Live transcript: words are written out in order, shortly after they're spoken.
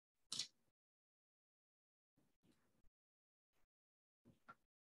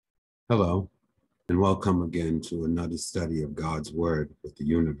Hello, and welcome again to another study of God's Word with the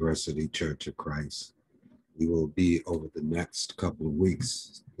University Church of Christ. We will be over the next couple of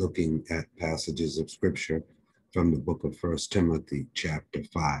weeks looking at passages of Scripture from the book of 1 Timothy chapter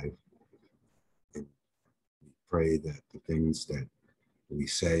 5. And we pray that the things that we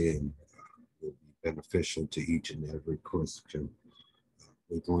say will be beneficial to each and every Christian.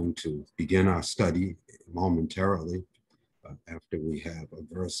 We're going to begin our study momentarily. After we have a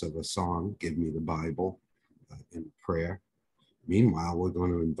verse of a song, Give Me the Bible, in prayer. Meanwhile, we're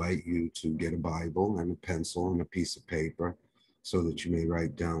going to invite you to get a Bible and a pencil and a piece of paper so that you may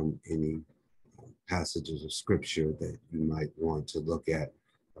write down any passages of Scripture that you might want to look at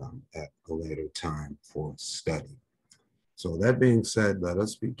a later time for study. So that being said, let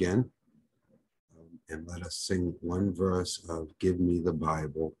us begin and let us sing one verse of Give Me the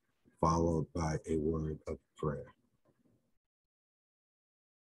Bible, followed by a word of prayer.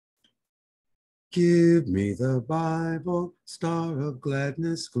 Give me the Bible, star of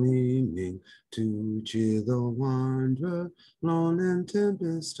gladness gleaming, to cheer the wanderer, lone and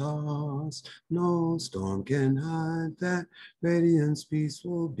tempest tossed. No storm can hide that radiance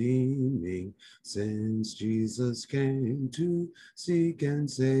peaceful beaming, since Jesus came to seek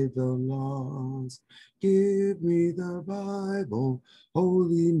and save the lost. Give me the Bible,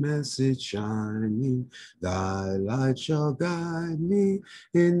 holy message shining, thy light shall guide me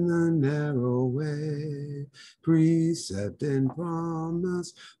in the narrow way, precept and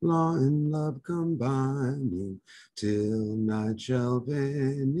promise, law and love combining, till night shall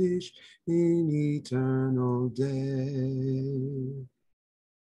vanish in eternal day.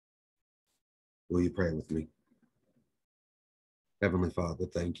 Will you pray with me? Heavenly Father,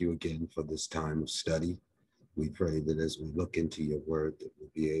 thank you again for this time of study. We pray that as we look into your word, that we'll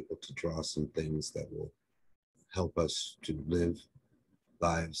be able to draw some things that will help us to live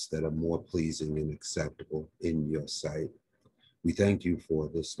lives that are more pleasing and acceptable in your sight. We thank you for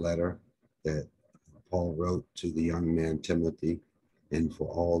this letter that Paul wrote to the young man Timothy, and for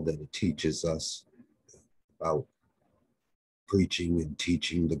all that it teaches us about preaching and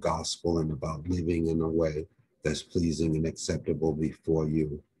teaching the gospel and about living in a way that's pleasing and acceptable before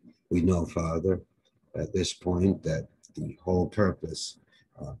you. We know, Father, at this point that the whole purpose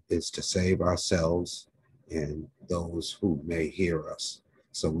is to save ourselves and those who may hear us.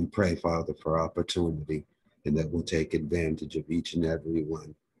 So we pray, Father, for opportunity, and that we'll take advantage of each and every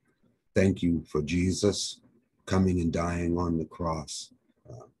one. Thank you for Jesus coming and dying on the cross.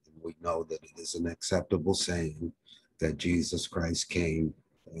 We know that it is an acceptable saying that Jesus Christ came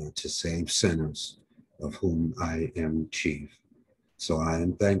to save sinners, of whom I am chief. So I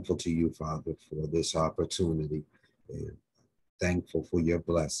am thankful to you, Father, for this opportunity, and thankful for your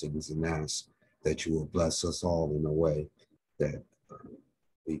blessings, and ask that you will bless us all in a way that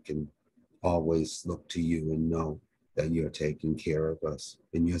we can always look to you and know that you're taking care of us.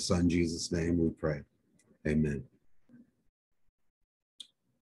 In your Son, Jesus' name, we pray. Amen.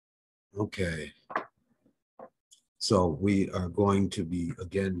 Okay. So we are going to be,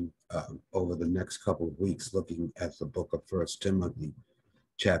 again, over the next couple of weeks, looking at the book of 1 Timothy,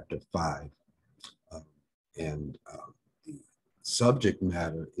 chapter 5. And the subject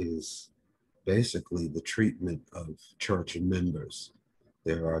matter is basically the treatment of church members.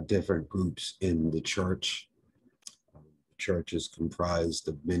 There are different groups in the church. The church is comprised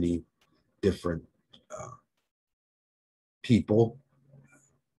of many different people,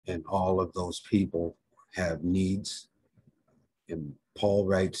 and all of those people have needs. And Paul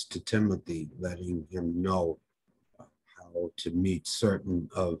writes to Timothy, letting him know how to meet certain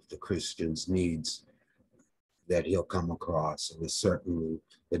of the Christians' needs that he'll come across. And it's certainly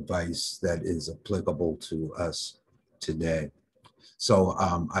advice that is applicable to us today. So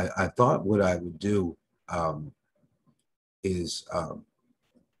I thought what I would do is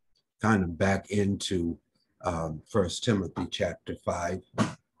kind of back into 1 Timothy chapter 5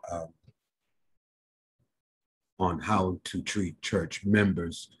 on how to treat church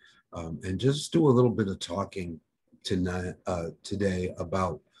members, and just do a little bit of talking tonight, today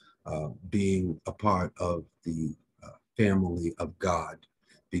about being a part of the family of God,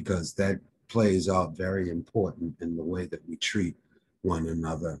 because that plays out very important in the way that we treat one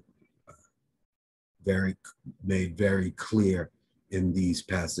another, made very clear in these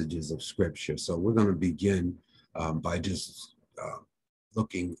passages of Scripture. So we're going to begin by just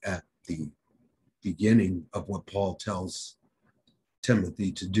looking at the beginning of what Paul tells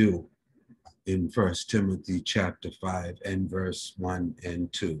Timothy to do in 1 Timothy chapter 5 and verse 1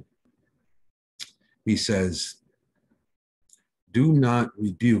 and 2. He says, "Do not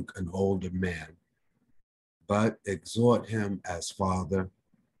rebuke an older man, but exhort him as father,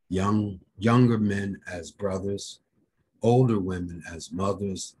 younger men as brothers, older women as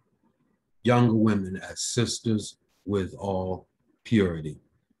mothers, younger women as sisters with all purity.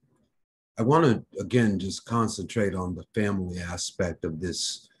 I want to, again, just concentrate on the family aspect of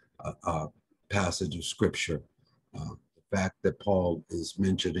this passage of scripture. The fact that Paul is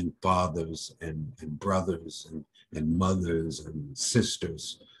mentioning fathers and brothers and mothers and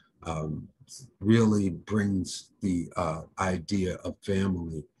sisters really brings the idea of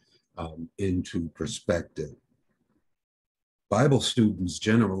family into perspective. Bible students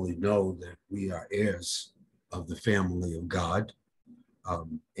generally know that we are heirs of the family of God,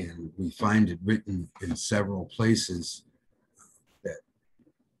 and we find it written in several places that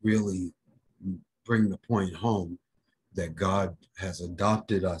really bring the point home that God has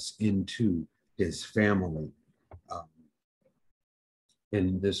adopted us into his family.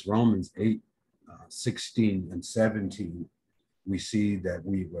 In this Romans 8, 16 and 17, we see that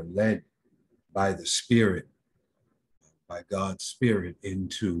we were led by the Spirit, by God's Spirit,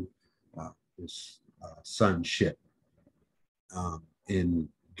 into this sonship. In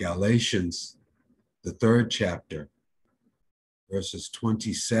Galatians, the 3rd chapter, verses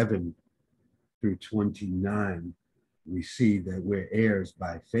 27 through 29, we see that we're heirs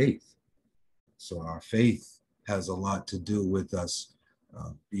by faith. So our faith has a lot to do with us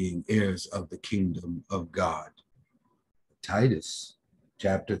being heirs of the kingdom of God. Titus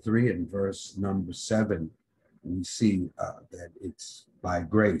chapter 3 and verse number 7, we see that it's by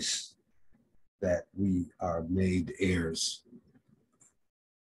grace that we are made heirs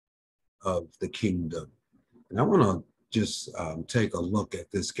of the kingdom. And I want to just take a look at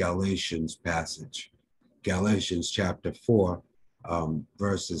this Galatians passage, Galatians chapter 4,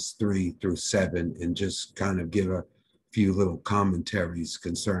 verses 3 through 7, and just kind of give a few little commentaries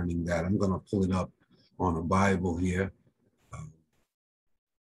concerning that. I'm going to pull it up on a Bible here.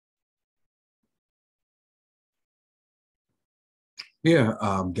 Here,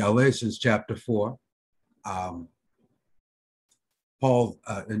 Galatians chapter 4. Paul,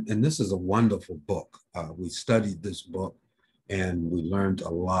 and this is a wonderful book. We studied this book and we learned a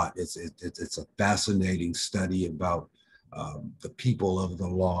lot. It's a fascinating study about the people of the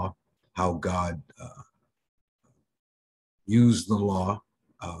law, how God used the law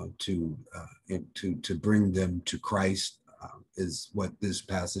to bring them to Christ, is what this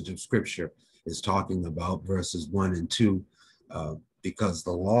passage of scripture is talking about, verses 1 and 2, because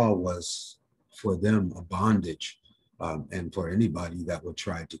the law was for them a bondage. And for anybody that would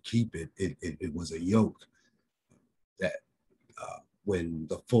try to keep it, it was a yoke that when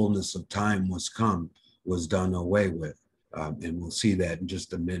the fullness of time was come, was done away with. And we'll see that in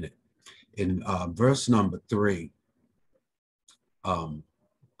just a minute. In verse number 3,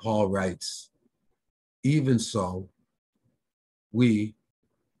 Paul writes, even so, we,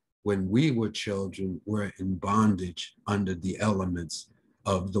 when we were children, were in bondage under the elements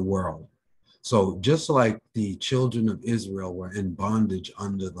of the world. So just like the children of Israel were in bondage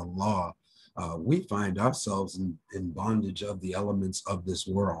under the law, we find ourselves in bondage of the elements of this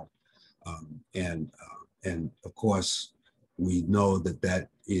world. And of course, we know that that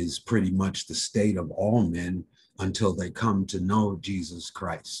is pretty much the state of all men until they come to know Jesus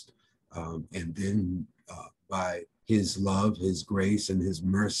Christ. And then by his love, his grace, and his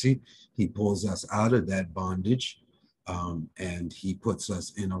mercy, he pulls us out of that bondage. And he puts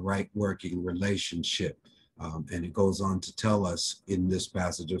us in a right working relationship. And it goes on to tell us in this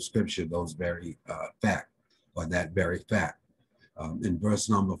passage of scripture those very that very fact. In verse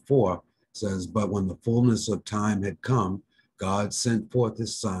number 4 says, but when the fullness of time had come, God sent forth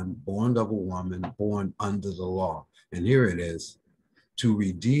his son, born of a woman, born under the law. And here it is, to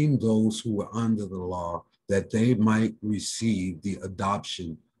redeem those who were under the law, that they might receive the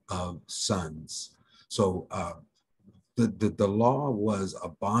adoption of sons. So the law was a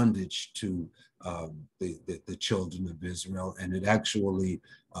bondage to the children of Israel, and it actually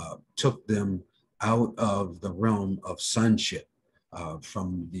took them out of the realm of sonship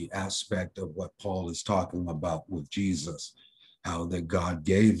from the aspect of what Paul is talking about with Jesus, how that God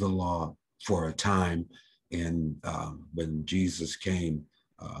gave the law for a time, and when Jesus came,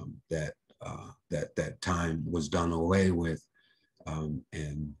 that time was done away with,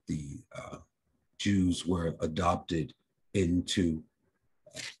 and the Jews were adopted into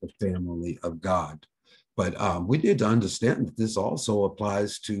the family of God. But we need to understand that this also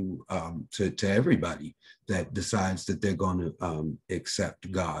applies to everybody that decides that they're going to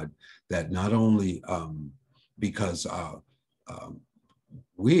accept God. That not only because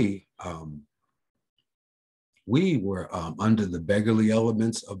we were under the beggarly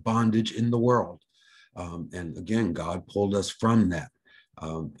elements of bondage in the world, and again, God pulled us from that.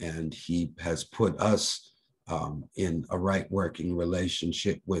 and he has put us in a right working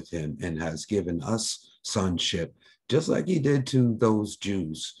relationship with him and has given us sonship, just like he did to those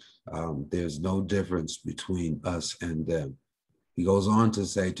Jews. There's no difference between us and them. He goes on to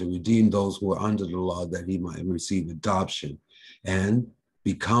say, to redeem those who are under the law, that he might receive adoption and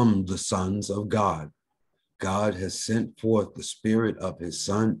become the sons of God. God has sent forth the Spirit of his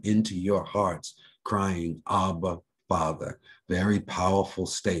Son into your hearts, crying, Abba, Father. Very powerful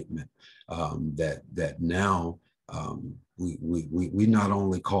statement, that now we not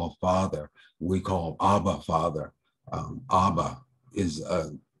only call Father, we call Abba Father. Abba is,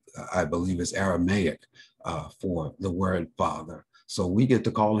 I believe, is Aramaic for the word Father. So we get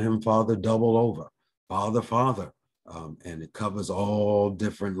to call him Father double over, Father, Father. And it covers all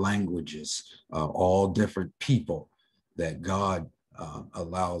different languages, all different people, that God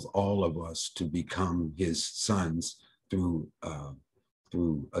allows all of us to become his sons through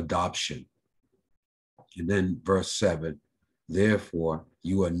adoption. And then verse 7, therefore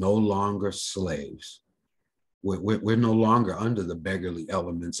you are no longer slaves. We're no longer under the beggarly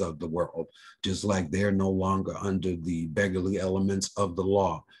elements of the world, just like they're no longer under the beggarly elements of the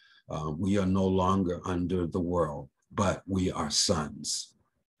law. We are no longer under the world, but we are sons.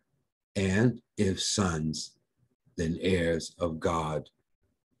 And if sons, then heirs of God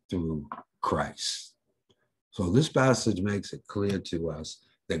through Christ. So this passage makes it clear to us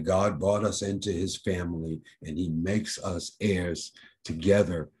that God brought us into his family, and he makes us heirs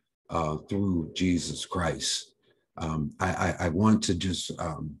together through Jesus Christ. I want to just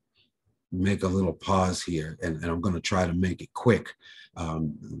make a little pause here, and I'm going to try to make it quick.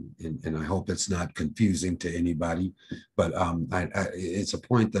 And I hope it's not confusing to anybody, but it's a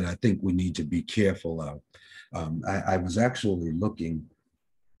point that I think we need to be careful of. I was actually looking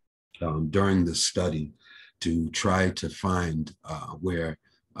during the study to try to find where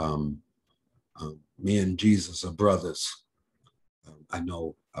me and Jesus are brothers. I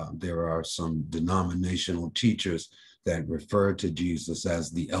know there are some denominational teachers that refer to Jesus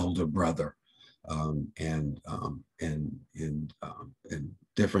as the elder brother, and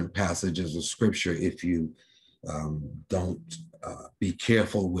different passages of scripture, if you don't be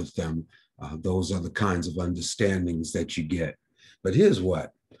careful with them, those are the kinds of understandings that you get. But here's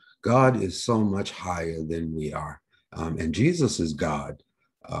what: God is so much higher than we are, and Jesus is God.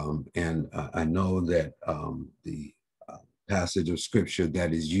 And I know that the passage of scripture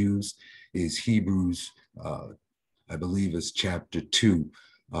that is used is Hebrews, I believe it's chapter 2,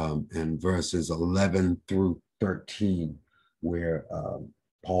 and verses 11 through 13, where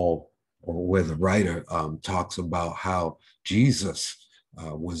Paul, or where the writer talks about how Jesus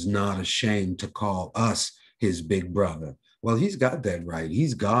was not ashamed to call us his big brother. Well, he's got that right.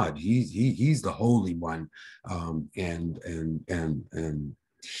 He's God. He's the Holy One, and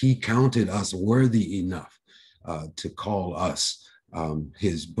he counted us worthy enough to call us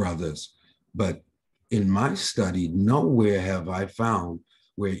his brothers. But in my study, nowhere have I found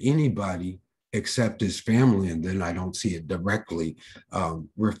where anybody except his family, and then I don't see it directly,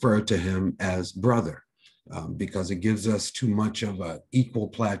 refer to him as brother, because it gives us too much of an equal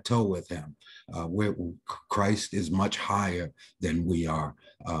plateau with him, where Christ is much higher than we are.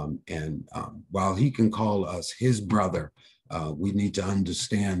 And while he can call us his brother, we need to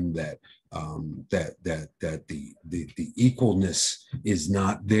understand that the equalness is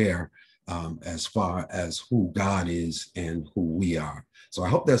not there as far as who God is and who we are. So I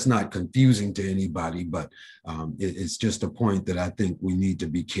hope that's not confusing to anybody, but it's just a point that I think we need to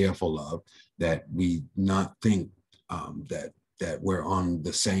be careful of, that we not think that we're on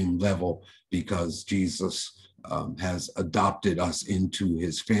the same level because Jesus has adopted us into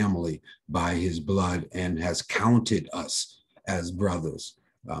his family by his blood and has counted us as brothers.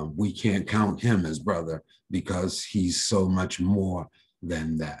 We can't count him as brother because he's so much more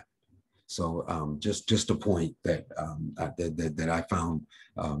than that. So just a point that that I found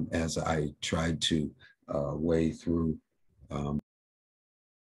as I tried to weigh through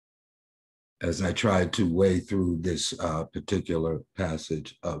this particular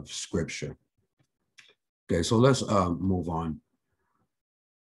passage of scripture. Okay, so let's move on.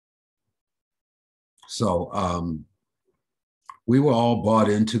 So we were all brought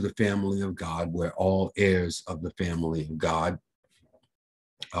into the family of God. We're all heirs of the family of God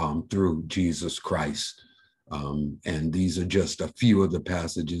through Jesus Christ. And these are just a few of the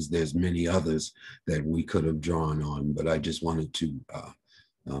passages. There's many others that we could have drawn on, but I just wanted to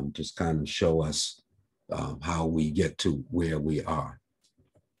just kind of show us how we get to where we are.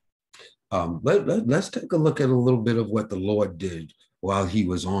 Let's take a look at a little bit of what the Lord did while he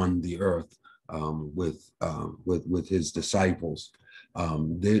was on the earth with his disciples.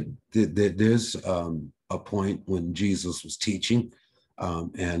 There's a point when Jesus was teaching,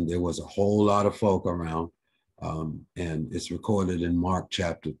 and there was a whole lot of folk around. And it's recorded in Mark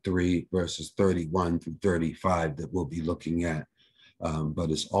chapter 3, verses 31 through 35 that we'll be looking at. But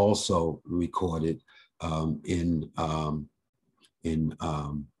it's also recorded in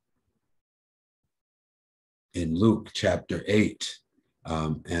Luke chapter 8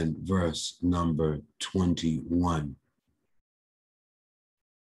 and verse number 21.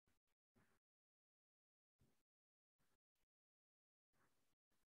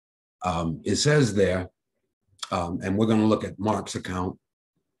 It says there, and we're going to look at Mark's account.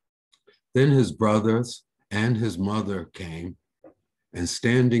 Then his brothers and his mother came, and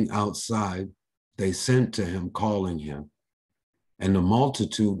standing outside, they sent to him, calling him. And the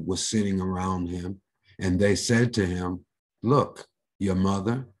multitude was sitting around him, and they said to him, "Look, your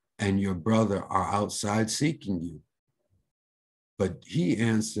mother and your brother are outside seeking you." But he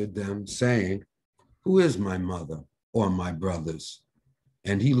answered them, saying, "Who is my mother or my brothers?"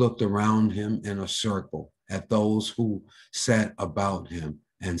 And he looked around him in a circle at those who sat about him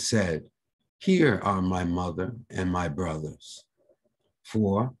and said, "Here are my mother and my brothers.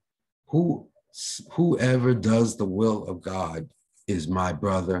 For whoever does the will of God is my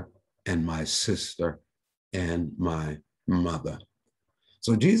brother and my sister and my mother."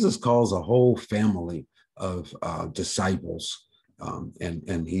 So Jesus calls a whole family of disciples,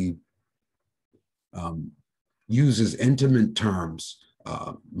 and he uses intimate terms.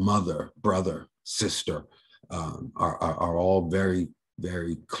 Mother, brother, sister are all very,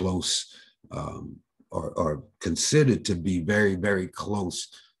 very close, or considered to be very, very close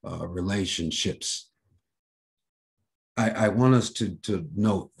relationships. I want us to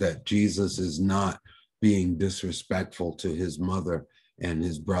note that Jesus is not being disrespectful to his mother and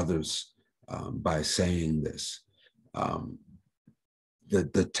his brothers by saying this.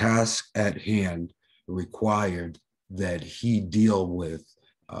 The task at hand required that he deal with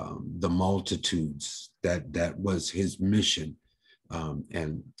the multitudes. That was his mission.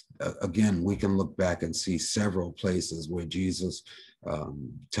 And again, we can look back and see several places where Jesus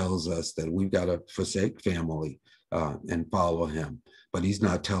tells us that we've got to forsake family and follow him. But he's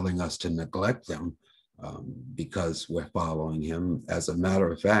not telling us to neglect them because we're following him. As a matter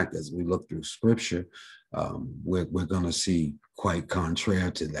of fact, as we look through scripture, we're going to see quite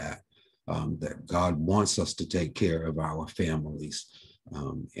contrary to that. That God wants us to take care of our families.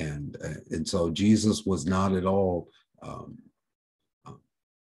 And so Jesus was not at all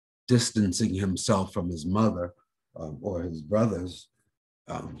distancing himself from his mother or his brothers.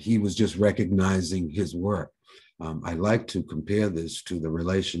 He was just recognizing his work. I like to compare this to the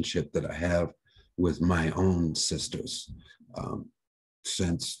relationship that I have with my own sisters.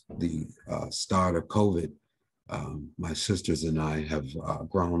 Since the start of COVID, my sisters and I have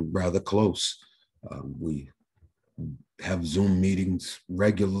grown rather close. We have Zoom meetings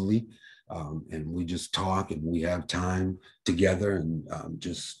regularly, and we just talk and we have time together. And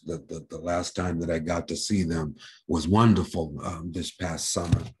just the last time that I got to see them was wonderful this past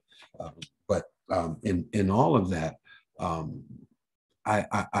summer. But in all of that, I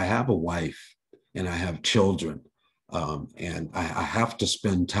have a wife and I have children. And I have to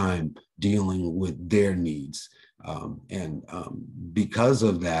spend time dealing with their needs. And because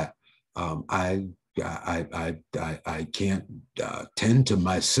of that, I can't tend to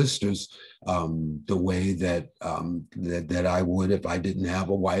my sisters the way that I would if I didn't have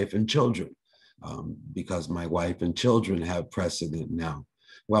a wife and children, because my wife and children have precedent now.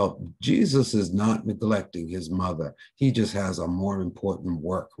 Well, Jesus is not neglecting his mother. He just has a more important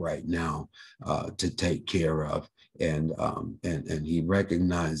work right now to take care of. And he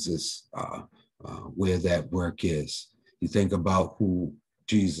recognizes where that work is. You think about who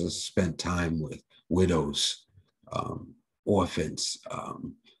Jesus spent time with: widows, orphans,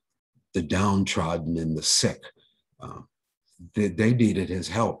 the downtrodden and the sick. They needed his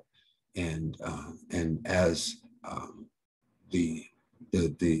help, and as the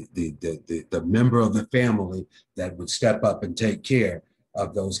member of the family that would step up and take care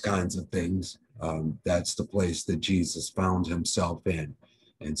of those kinds of things, that's the place that Jesus found himself in.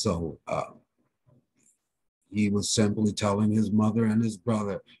 And so he was simply telling his mother and his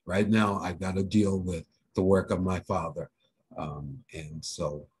brother, right now, I got to deal with the work of my father. And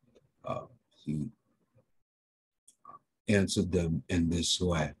so he answered them in this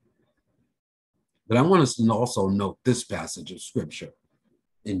way. But I want us to also note this passage of scripture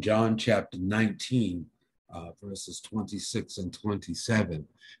in John chapter 19, verses 26 and 27.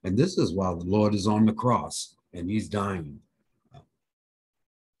 And this is while the Lord is on the cross and he's dying.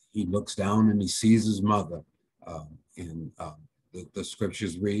 He looks down and he sees his mother, and The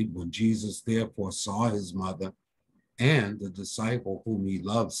scriptures read, when Jesus therefore saw his mother and the disciple whom he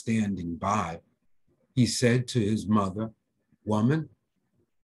loved standing by, he said to his mother, "Woman,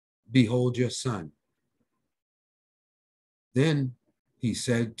 behold your son." Then he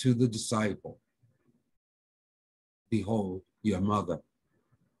said to the disciple, "Behold your mother."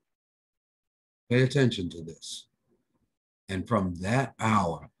 Pay attention to this. And from that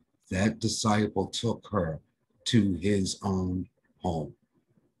hour, that disciple took her to his own home.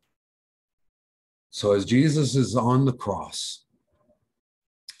 So as Jesus is on the cross,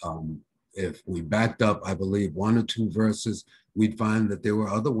 if we backed up, I believe, 1 or 2 verses, we'd find that there were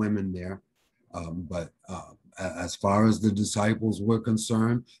other women there. But as far as the disciples were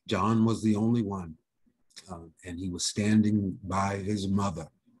concerned, John was the only one. And he was standing by his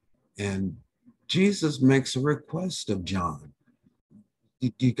mother. And Jesus makes a request of John.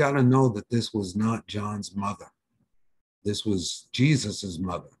 You got to know that this was not John's mother. This was Jesus's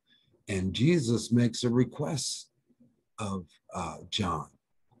mother. And Jesus makes a request of John.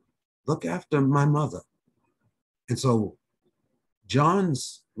 Look after my mother. And so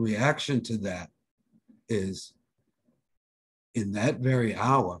John's reaction to that is, in that very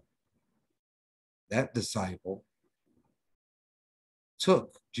hour, that disciple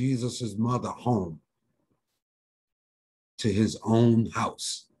took Jesus's mother home to his own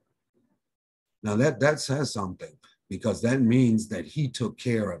house. Now that says something, because that means that he took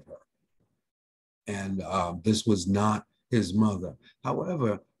care of her. And this was not his mother.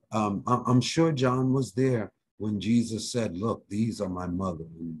 However, I'm sure John was there when Jesus said, "Look, these are my mother,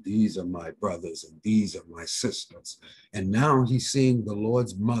 and these are my brothers, and these are my sisters." And now he's seeing the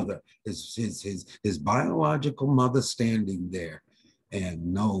Lord's mother, his biological mother, standing there,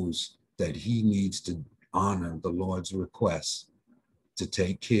 and knows that he needs to honor the Lord's request to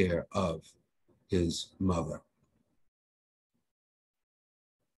take care of his mother.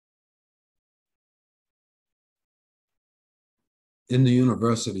 In the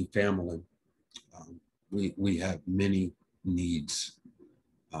university family, we have many needs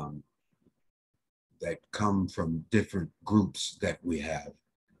that come from different groups that we have,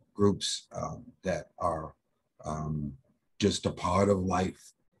 groups that are just a part of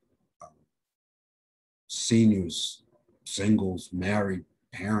life. Seniors, singles, married,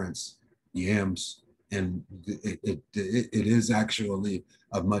 parents, yams, and it is actually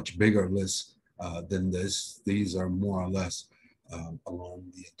a much bigger list than this. These are more or less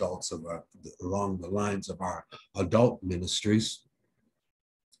along the lines of our adult ministries.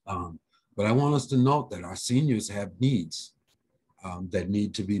 But I want us to note that our seniors have needs that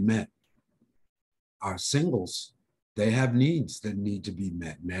need to be met. Our singles, they have needs that need to be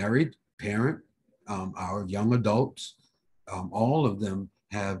met. Married, parent, our young adults, all of them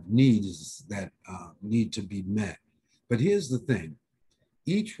have needs that need to be met. But here's the thing.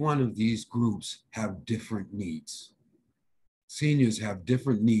 Each one of these groups have different needs. Seniors have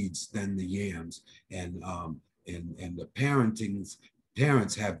different needs than the yams, and the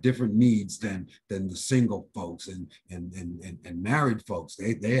parents have different needs than the single folks, and married folks.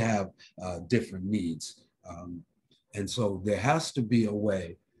 They have different needs, and so there has to be a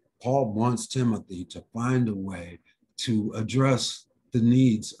way. Paul wants Timothy to find a way to address the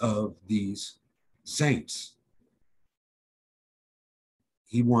needs of these saints.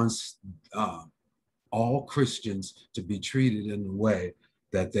 He wants all Christians to be treated in a way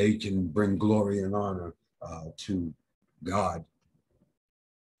that they can bring glory and honor to God.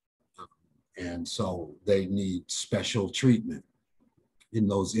 And so they need special treatment in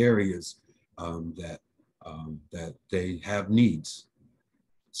those areas that they have needs.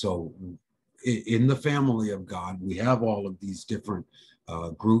 So in the family of God, we have all of these different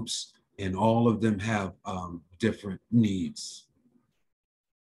groups, and all of them have different needs.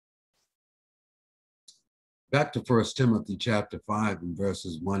 Back to 1 Timothy chapter 5 and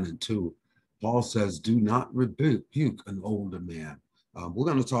verses 1 and 2, Paul says, "Do not rebuke an older man." We're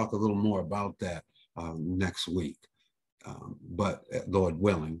going to talk a little more about that next week, but Lord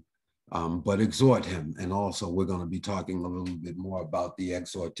willing. But exhort him. And also we're going to be talking a little bit more about the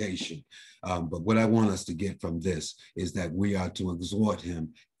exhortation. But what I want us to get from this is that we are to exhort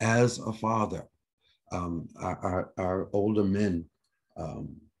him as a father. Our older men,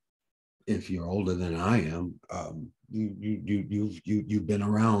 if you're older than I am, you've been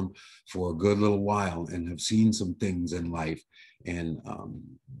around for a good little while and have seen some things in life, and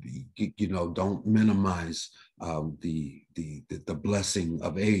don't minimize the blessing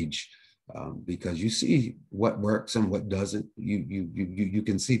of age, because you see what works and what doesn't. You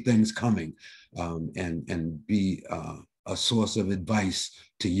can see things coming, and be a source of advice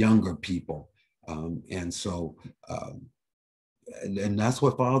to younger people, and so. and that's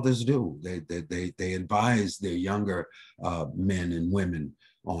what fathers do. They advise their younger men and women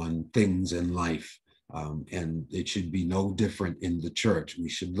on things in life. And it should be no different in the church. We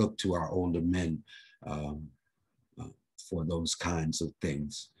should look to our older men um, for those kinds of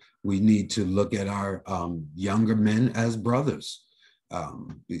things. We need to look at our younger men as brothers.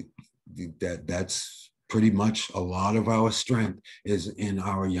 That's pretty much a lot of our strength is in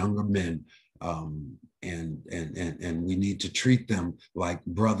our younger men. And we need to treat them like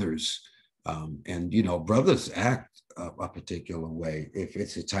brothers. And you know, brothers act a particular way. If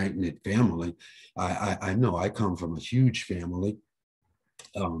it's a tight-knit family, I know I come from a huge family,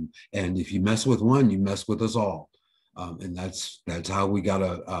 and if you mess with one, you mess with us all. And that's how we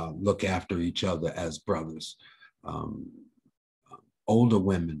gotta look after each other as brothers. Um, Older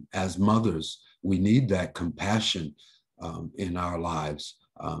women, as mothers, we need that compassion in our lives.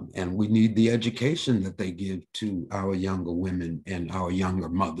 And we need the education that they give to our younger women and our younger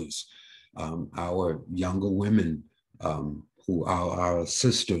mothers. Our younger women who are our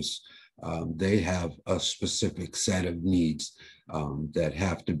sisters, they have a specific set of needs that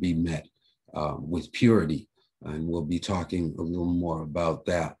have to be met with purity. And we'll be talking a little more about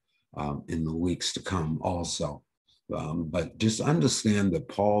that in the weeks to come also. But just understand that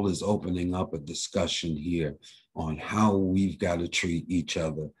Paul is opening up a discussion here on how we've got to treat each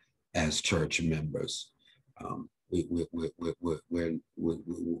other as church members. We've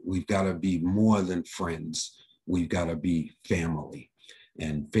got to be more than friends. We've got to be family.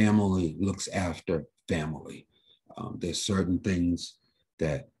 And family looks after family. There's certain things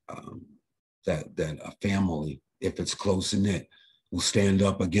that a family, if it's close knit, will stand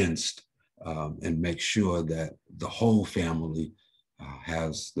up against and make sure that the whole family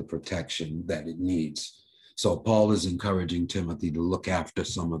has the protection that it needs. So Paul is encouraging Timothy to look after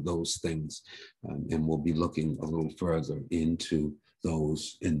some of those things, and we'll be looking a little further into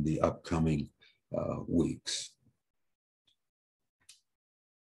those in the upcoming weeks.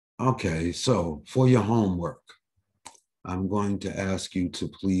 Okay, so for your homework, I'm going to ask you to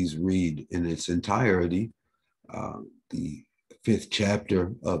please read in its entirety the 5th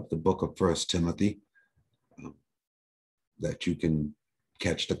chapter of the book of 1 Timothy, that you can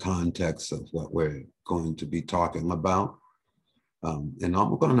catch the context of what we're going to be talking about. And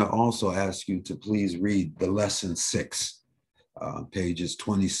I'm going to also ask you to please read the lesson 6, pages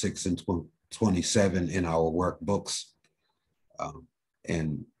 26 and 27 in our workbooks,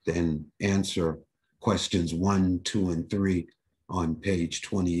 and then answer questions 1, 2, and 3 on page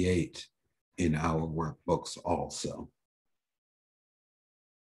 28 in our workbooks also.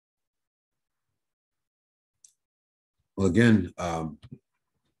 Well, again,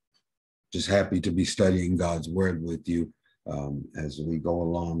 just happy to be studying God's word with you as we go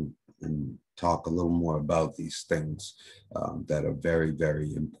along and talk a little more about these things that are very,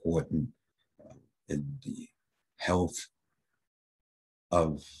 very important in the health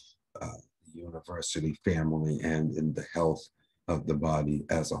of the university family and in the health of the body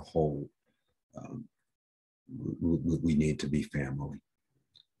as a whole. We need to be family.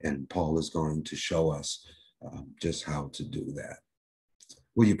 And Paul is going to show us just how to do that.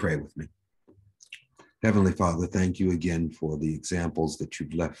 Will you pray with me? Heavenly Father, thank you again for the examples that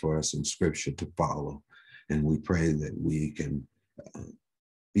you've left for us in Scripture to follow. And we pray that we can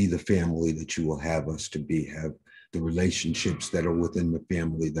be the family that you will have us to be, have the relationships that are within the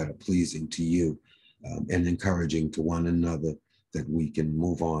family that are pleasing to you and encouraging to one another, that we can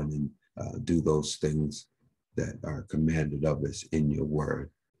move on and do those things that are commanded of us in your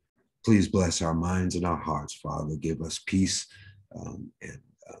word. Please bless our minds and our hearts, Father. Give us peace and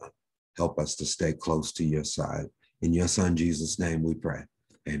help us to stay close to your side. In your Son, Jesus' name, we pray.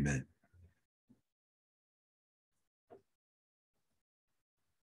 Amen.